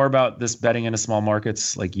anything more about this betting into small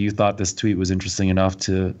markets? Like you thought this tweet was interesting enough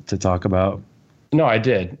to talk about? No, I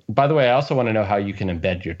did. By the way, I also want to know how you can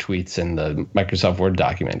embed your tweets in the Microsoft Word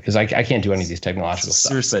document because I can't do any of these technological stuff.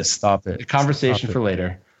 Seriously, stop it. A conversation for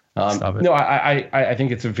later. Stop it. No, I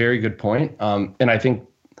think it's a very good point. And I think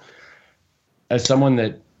as someone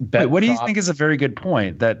that what do you think is a very good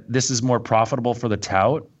point? That this is more profitable for the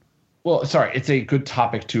tout? Well, sorry, it's a good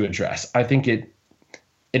topic to address. I think it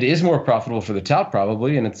is more profitable for the tout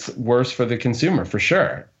probably, and it's worse for the consumer for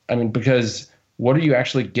sure. I mean, because what are you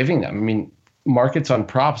actually giving them? I mean, markets on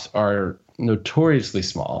props are notoriously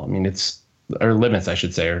small. I mean, or limits, I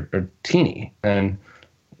should say, are teeny. And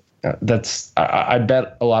I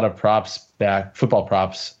bet a lot of props football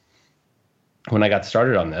props when I got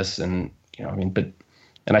started on this. And,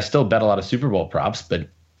 and I still bet a lot of Super Bowl props, but,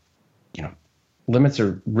 limits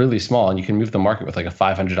are really small and you can move the market with a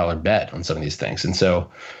 $500 bet on some of these things. And so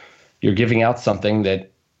you're giving out something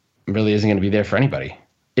that really isn't going to be there for anybody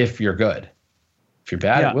if you're good. If you're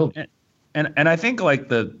bad, it will. And I think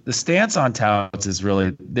the stance on touts is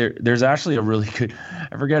really there's actually a really good,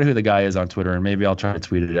 I forget who the guy is on Twitter and maybe I'll try to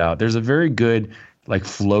tweet it out. There's a very good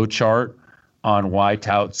flow chart on why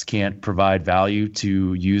touts can't provide value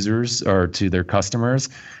to users or to their customers.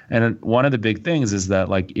 And one of the big things is that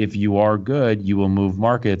if you are good, you will move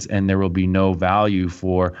markets and there will be no value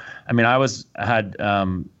for, I mean, I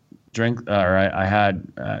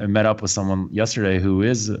met up with someone yesterday who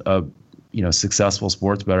is a successful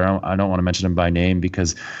sports bettor. I don't want to mention him by name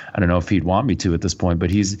because I don't know if he'd want me to at this point,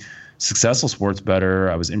 but he's successful sports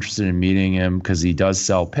bettor. I was interested in meeting him because he does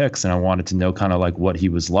sell picks and I wanted to know kind of what he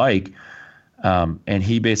was like. And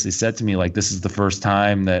he basically said to me, this is the first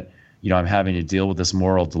time that, I'm having to deal with this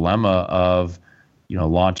moral dilemma of,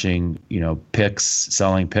 launching, picks,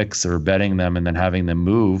 selling picks or betting them and then having them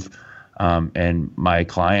move. And my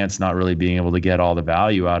clients not really being able to get all the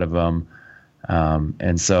value out of them.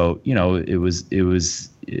 And so,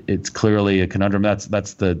 it's clearly a conundrum. That's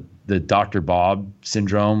the Dr. Bob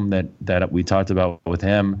syndrome that we talked about with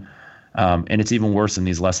him. And it's even worse in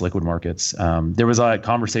these less liquid markets. There was a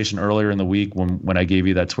conversation earlier in the week when I gave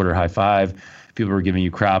you that Twitter high five. People were giving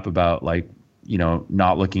you crap about like,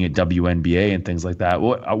 not looking at WNBA and things like that.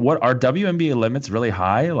 What are WNBA limits really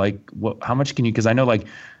high? Like, how much can you? Because I know like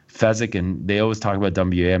Fezzik and they always talk about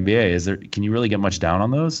WNBA. Can you really get much down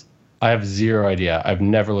on those? I have zero idea. I've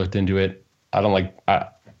never looked into it.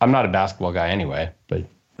 I'm not a basketball guy anyway, but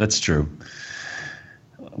that's true.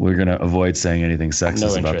 We're going to avoid saying anything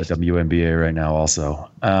sexist about the WNBA right now also.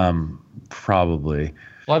 Probably.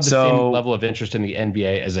 Well, I have the same level of interest in the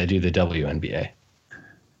NBA as I do the WNBA.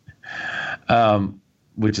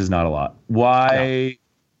 Which is not a lot. Why? No.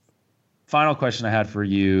 Final question I had for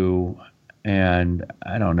you, and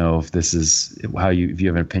I don't know if this is if you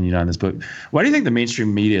have an opinion on this, but why do you think the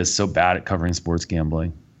mainstream media is so bad at covering sports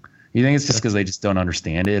gambling? You think it's just because they just don't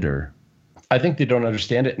understand it, or? I think they don't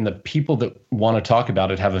understand it, and the people that want to talk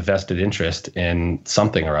about it have a vested interest in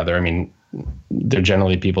something or other. I mean, they're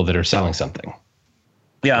generally people that are selling something.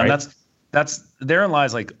 Yeah, right? And that's therein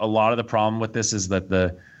lies like a lot of the problem with this is that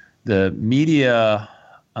the media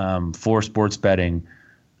for sports betting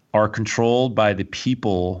are controlled by the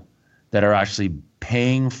people that are actually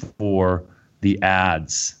paying for the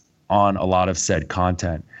ads on a lot of said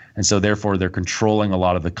content. And so therefore they're controlling a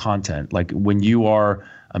lot of the content. Like when you are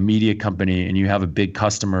a media company and you have a big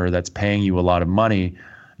customer that's paying you a lot of money,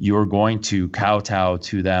 you're going to kowtow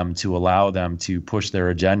to them to allow them to push their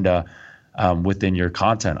agenda within your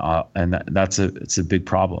content. And it's a big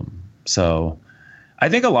problem. So I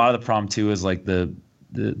think a lot of the problem too is like the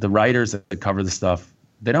writers that cover the stuff,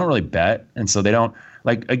 they don't really bet. And so they don't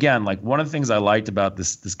again, one of the things I liked about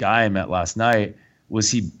this guy I met last night was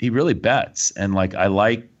he really bets. And I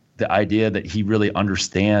like the idea that he really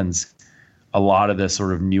understands a lot of the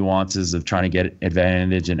sort of nuances of trying to get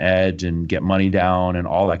advantage and edge and get money down and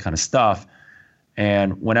all that kind of stuff.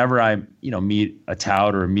 And whenever I, meet a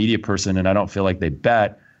tout or a media person and I don't feel like they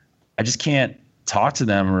bet, I just can't talk to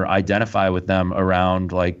them or identify with them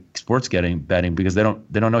around sports betting because they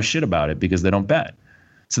don't know shit about it because they don't bet.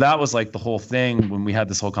 So that was the whole thing when we had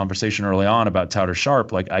this whole conversation early on about tout or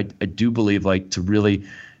sharp. I do believe to really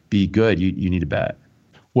be good, you need to bet.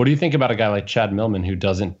 What do you think about a guy like Chad Millman who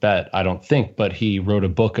doesn't bet? I don't think, but he wrote a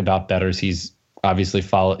book about bettors. He's obviously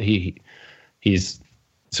he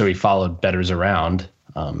followed bettors around,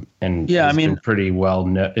 and is pretty well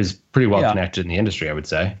connected in the industry, I would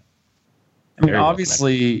say. I mean,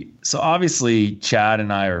 obviously Chad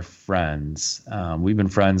and I are friends. We've been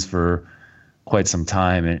friends for quite some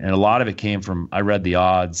time, and a lot of it came from I read the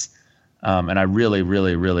odds. And I really,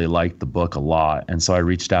 really, really liked the book a lot. And so I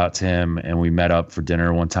reached out to him and we met up for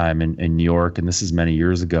dinner one time in New York. And this is many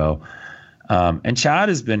years ago. And Chad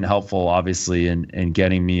has been helpful, obviously, in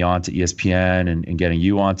getting me onto ESPN and getting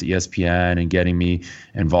you onto ESPN and getting me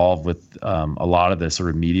involved with a lot of the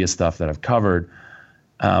sort of media stuff that I've covered.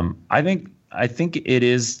 I think it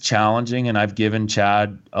is challenging, and I've given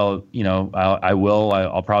Chad, I'll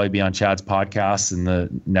probably be on Chad's podcast in the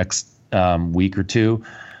next week or two.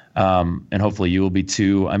 And hopefully you will be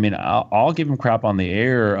too. I mean, I'll give him crap on the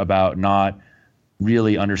air about not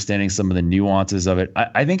really understanding some of the nuances of it.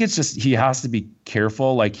 I think it's just he has to be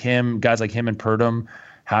careful. Guys like him and Purdom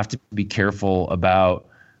have to be careful about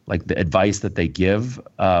the advice that they give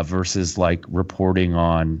versus reporting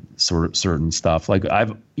on sort of certain stuff.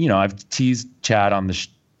 I've teased Chad on the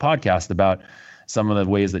podcast about some of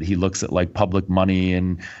the ways that he looks at public money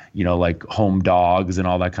and home dogs and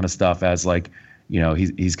all that kind of stuff as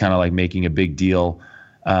he's kind of making a big deal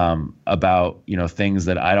about things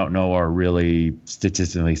that I don't know are really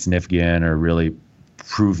statistically significant or really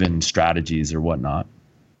proven strategies or whatnot.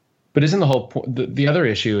 But isn't the whole point? The other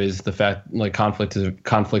issue is the fact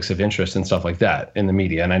conflicts of interest and stuff like that in the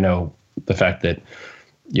media. And I know the fact that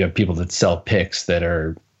you have people that sell picks that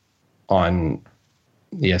are on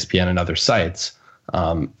ESPN and other sites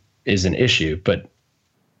is an issue, but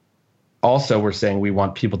also we're saying we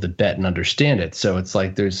want people to bet and understand it. So it's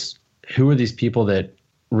who are these people that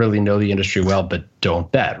really know the industry well but don't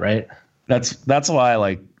bet, right? That's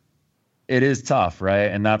why it is tough, right?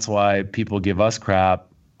 And that's why people give us crap,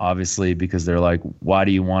 obviously, because they're why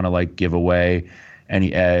do you want to give away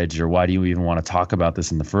any edge, or why do you even want to talk about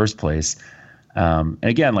this in the first place? And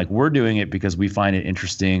again, we're doing it because we find it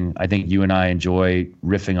interesting. I think you and I enjoy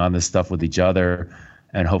riffing on this stuff with each other,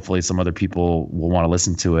 and hopefully some other people will want to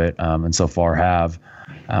listen to it, and so far have.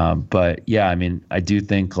 But yeah, I mean, I do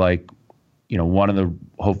think one of the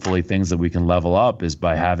hopefully things that we can level up is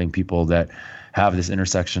by having people that have this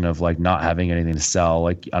intersection of not having anything to sell.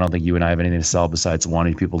 I don't think you and I have anything to sell besides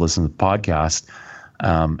wanting people to listen to the podcast,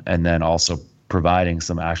 and then also providing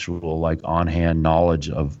some actual like on-hand knowledge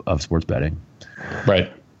of sports betting.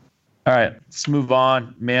 Right. All right, let's move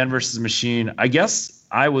on. Man versus machine. I guess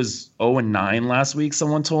I was 0-9 last week.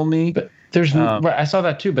 Someone told me. But I saw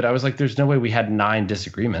that too, but I was like, there's no way we had 9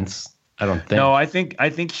 disagreements. I don't think. No, I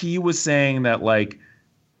think he was saying that like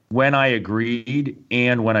when I agreed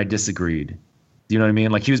and when I disagreed. Do you know what I mean?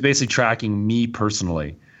 Like he was basically tracking me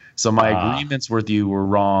personally. So my agreements with you were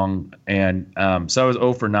wrong, and so I was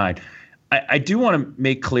 0-9. I do want to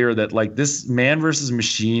make clear that like this man versus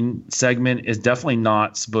machine segment is definitely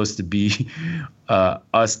not supposed to be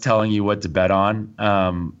us telling you what to bet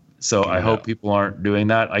on. So I hope people aren't doing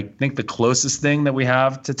that. I think the closest thing that we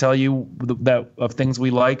have to tell you that of things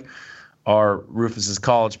we like are Rufus's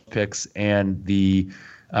college picks and the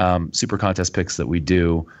super contest picks that we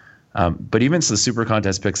do. But even the super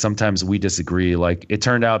contest picks, sometimes we disagree. Like it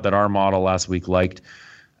turned out that our model last week liked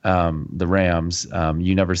the Rams.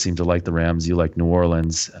 You never seem to like the Rams. You like New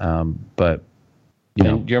Orleans. But you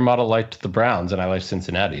know, your model liked the Browns, and I liked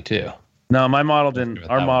Cincinnati too. No, my model didn't.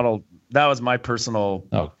 Our model. That was my personal.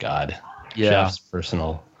 Oh God. Yeah. Jeff's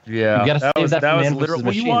personal. Yeah. You got to save that for man versus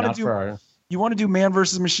machine. You want to do man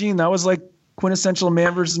versus machine. That was like quintessential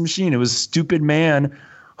man versus machine. It was stupid man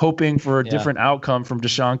hoping for a different outcome from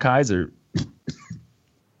Deshaun Kaiser.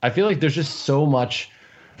 I feel like there's just so much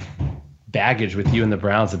baggage with you and the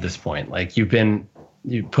Browns at this point. Like you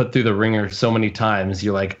put through the ringer so many times.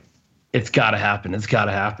 You're like, it's got to happen. It's got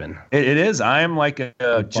to happen. It is. I am like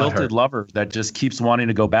a jilted lover that just keeps wanting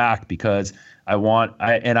to go back because I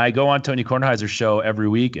go on Tony Kornheiser's show every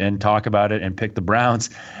week and talk about it and pick the Browns.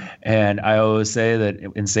 And I always say that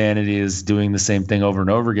insanity is doing the same thing over and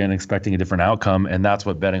over again, expecting a different outcome. And that's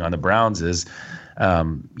what betting on the Browns is.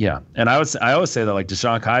 And I always say that like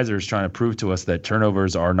Deshaun Kaiser is trying to prove to us that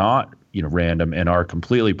turnovers are not, random and are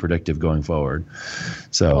completely predictive going forward.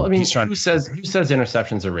 So well, I mean, who says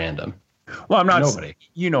interceptions are random? Well, I'm not. Nobody.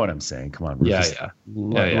 You know what I'm saying. Come on, Rufus.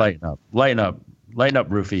 Yeah. Lighten up,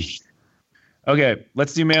 Roofy. Okay,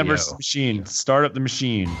 let's do man versus machine. Start up the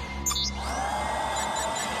machine.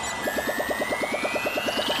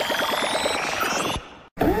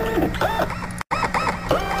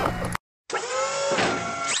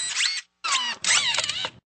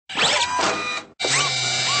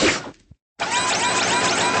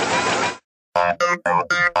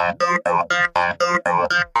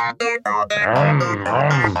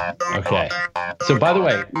 Okay. So, by the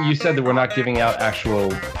way, you said that we're not giving out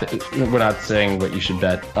we're not saying what you should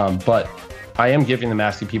bet, but I am giving the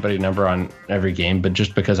Maskey Peabody number on every game, but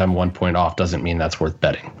just because I'm 1 point off doesn't mean that's worth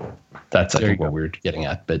betting. That's, I think, what we're getting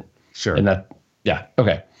at, but sure. And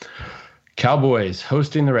okay. Cowboys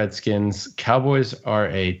hosting the Redskins. Cowboys are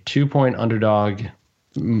a 2-point underdog.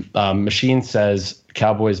 Machine says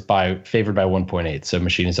Cowboys favored by 1.8, so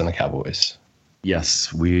Machine is on the Cowboys.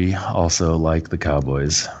 Yes, we also like the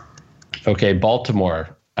Cowboys. Okay,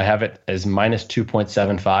 Baltimore. I have it as minus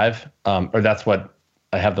 2.75, or that's what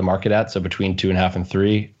I have the market at. So between 2.5 and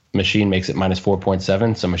 3. Machine makes it minus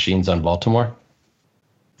 4.7. So Machine's on Baltimore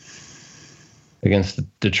against the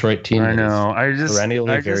Detroit team. I know.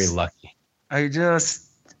 Perennially very lucky. I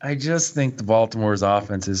just think the Baltimore's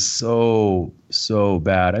offense is so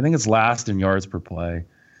bad. I think it's last in yards per play.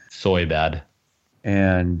 Soy bad.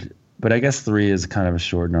 But I guess 3 is kind of a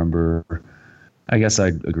short number. I guess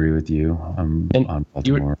I'd agree with you on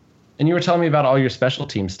Baltimore. You were telling me about all your special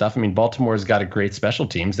team stuff. I mean, Baltimore's got a great special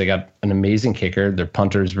teams. They got an amazing kicker. Their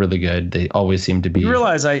punter's really good. They always seem to be. You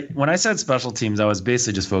realize when I said special teams, I was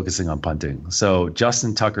basically just focusing on punting. So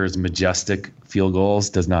Justin Tucker's majestic field goals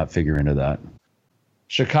does not figure into that.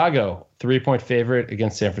 Chicago, 3-point favorite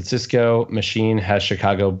against San Francisco. Machine has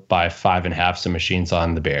Chicago by 5.5, so Machine's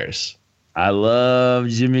on the Bears. I love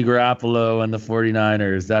Jimmy Garoppolo and the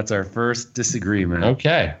 49ers. That's our first disagreement.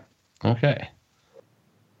 Okay.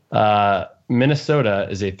 Minnesota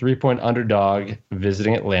is a 3-point underdog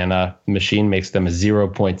visiting Atlanta. Machine makes them a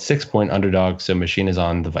 0.6-point underdog, so Machine is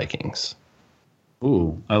on the Vikings.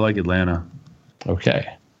 Ooh, I like Atlanta.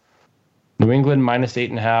 Okay. New England minus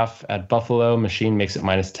 8.5 at Buffalo. Machine makes it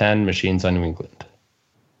minus 10. Machine's on New England.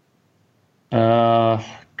 God,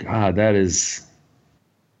 it's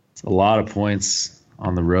a lot of points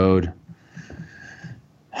on the road.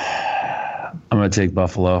 I'm going to take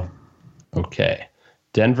Buffalo. Okay.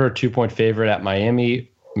 Denver, 2-point favorite at Miami.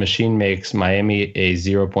 Machine makes Miami a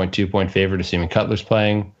 0.2-point favorite, assuming Cutler's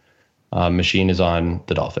playing. Machine is on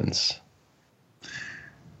the Dolphins.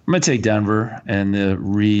 I'm going to take Denver and the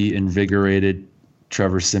reinvigorated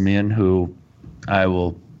Trevor Siemian, who I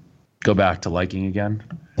will go back to liking again.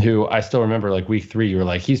 who I still remember like week 3, you were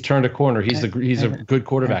like, he's turned a corner. He's a good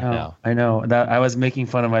quarterback now. I know that I was making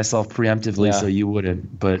fun of myself preemptively so you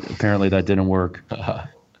wouldn't, but apparently that didn't work.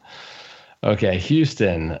 Okay,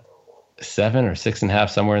 Houston, 7 or 6.5,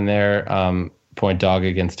 somewhere in there. Point dog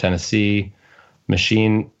against Tennessee.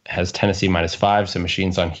 Machine has Tennessee -5, so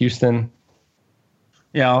Machine's on Houston.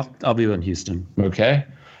 Yeah, I'll be on Houston. Okay.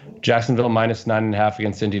 Jacksonville -9.5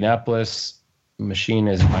 against Indianapolis. Machine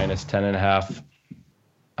is -10.5.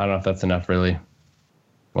 I don't know if that's enough, really.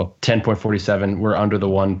 Well, 10.47. We're under the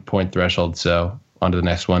 1 point threshold, so on to the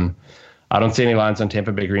next one. I don't see any lines on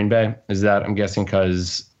Tampa Bay Green Bay. Is that, I'm guessing,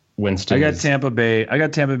 because Winston? I got Tampa Bay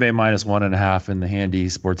 -1.5 in the handy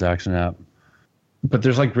sports action app. But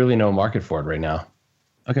there's like really no market for it right now.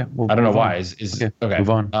 Okay. I don't know why. Okay.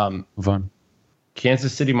 Move on. Move on.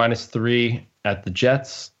 Kansas City -3 at the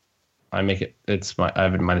Jets. I have it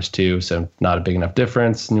 -2, so not a big enough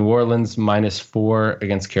difference. New Orleans -4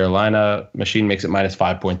 against Carolina. Machine makes it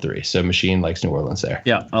 -5.3. So Machine likes New Orleans there.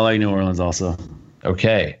 Yeah, I like New Orleans also.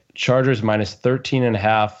 Okay. Chargers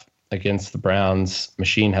 -13.5 against the Browns.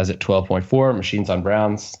 Machine has it 12.4. Machine's on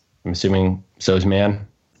Browns. I'm assuming so's man.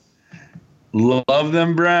 Love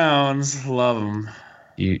them Browns. Love them.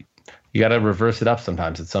 You got to reverse it up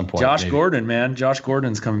sometimes at some point. Josh Gordon, man. Josh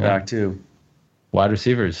Gordon's coming back too. Wide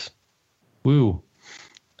receivers. Woo.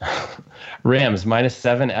 Rams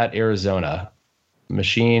 -7 at Arizona.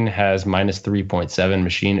 Machine has -3.7.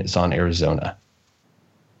 Machine is on Arizona.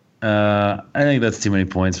 I think that's too many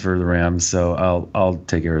points for the Rams, so I'll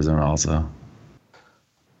take Arizona also.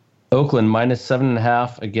 Oakland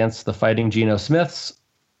 -7.5 against the Fighting Geno Smiths.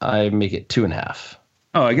 I make it 2.5.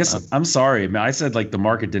 Oh, I guess I'm sorry. I said like the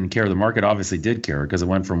market didn't care. The market obviously did care because it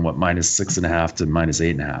went from -6.5 to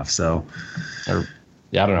 -8.5. So,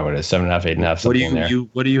 yeah, I don't know what it is. 7.5, 8.5. Something there.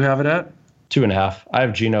 What do you have it at? 2.5. I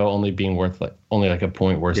have Geno only being worth only a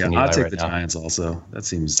point worse than Eli. I'll take right the now. Giants also. That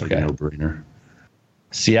seems like a no-brainer.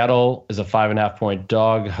 Seattle is a 5.5 point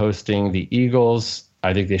dog hosting the Eagles.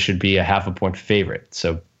 I think they should be a 0.5 point favorite.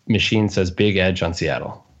 So Machine says big edge on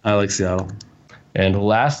Seattle. I like Seattle. And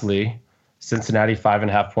lastly, Cincinnati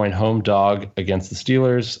 5.5 point home dog against the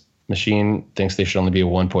Steelers. Machine thinks they should only be a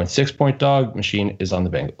 1.6 point dog. Machine is on the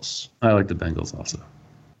Bengals. I like the Bengals also.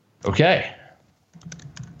 Okay.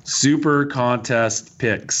 Super contest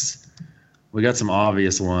picks. We got some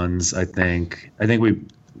obvious ones, I think. Do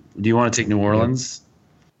you want to take New Orleans?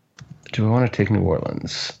 Do I want to take New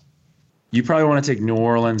Orleans? You probably want to take New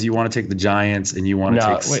Orleans. You want to take the Giants, and you want to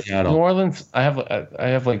take Seattle. New Orleans. I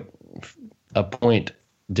have like a point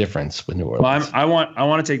difference with New Orleans. Well, I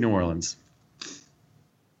want to take New Orleans.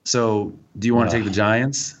 So, do you want to take the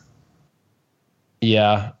Giants?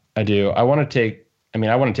 Yeah, I do. I want to take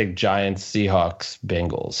Giants, Seahawks,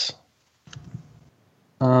 Bengals.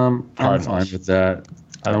 I'm fine with that.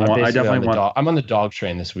 I'm on the dog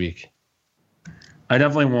train this week. I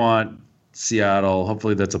definitely want Seattle.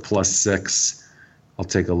 Hopefully that's a +6. I'll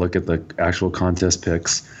take a look at the actual contest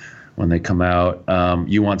picks when they come out.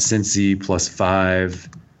 You want Cincy +5.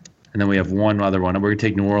 And then we have one other one. We're going to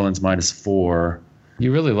take New Orleans -4.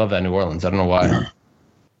 You really love that New Orleans. I don't know why.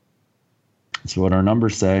 That's what our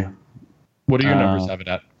numbers say. What do your numbers have it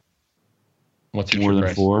at? What's your more than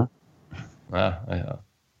price? 4?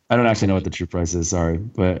 I don't actually know what the true price is. Sorry,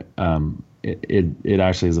 but it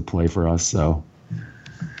actually is a play for us. So,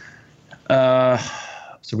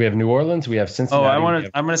 so we have New Orleans. We have Cincinnati.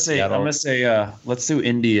 I'm gonna say let's do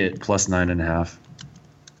Indy at +9.5.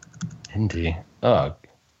 Indy. Oh,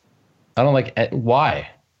 I don't like. Why?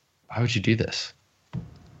 Why would you do this?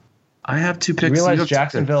 I have 2 picks. You realize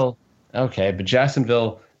Jacksonville. Okay, but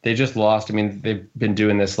Jacksonville, they just lost. I mean, they've been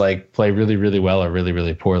doing this like play really, really well or really,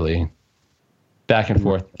 really poorly. Back and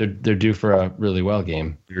forth. They're due for a really well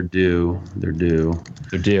game. They're due.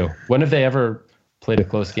 When have they ever played a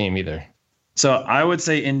close game either? So I would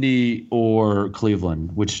say Indy or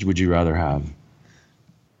Cleveland. Which would you rather have?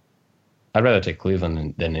 I'd rather take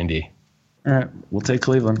Cleveland than Indy. All right, we'll take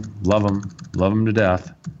Cleveland. Love them to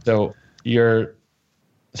death. So your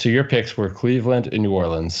picks were Cleveland and New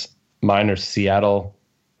Orleans. Mine are Seattle,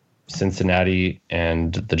 Cincinnati,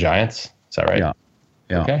 and the Giants. Is that right?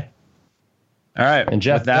 Yeah. Okay. All right. And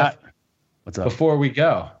Jeff, what's up? Before we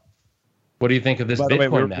go, what do you think of this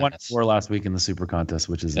Bitcoin madness? We were 1-4 last week in the Super Contest,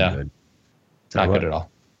 which isn't good. Not good at all.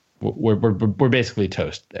 We're basically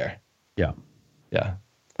toast there. Yeah. Yeah.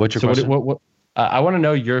 What's your question? What I want to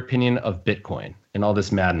know your opinion of Bitcoin and all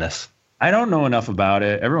this madness. I don't know enough about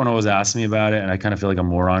it. Everyone always asks me about it, and I kind of feel like a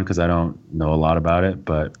moron because I don't know a lot about it.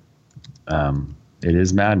 But it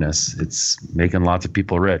is madness. It's making lots of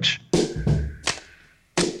people rich.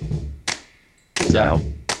 Yeah.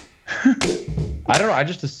 I don't know. I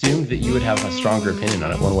just assumed that you would have a stronger opinion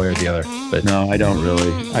on it one way or the other. But no, I don't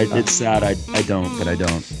really. It's sad. I don't, but I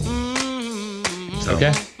don't. So.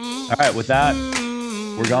 Okay. All right. With that,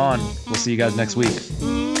 we're gone. We'll see you guys next week.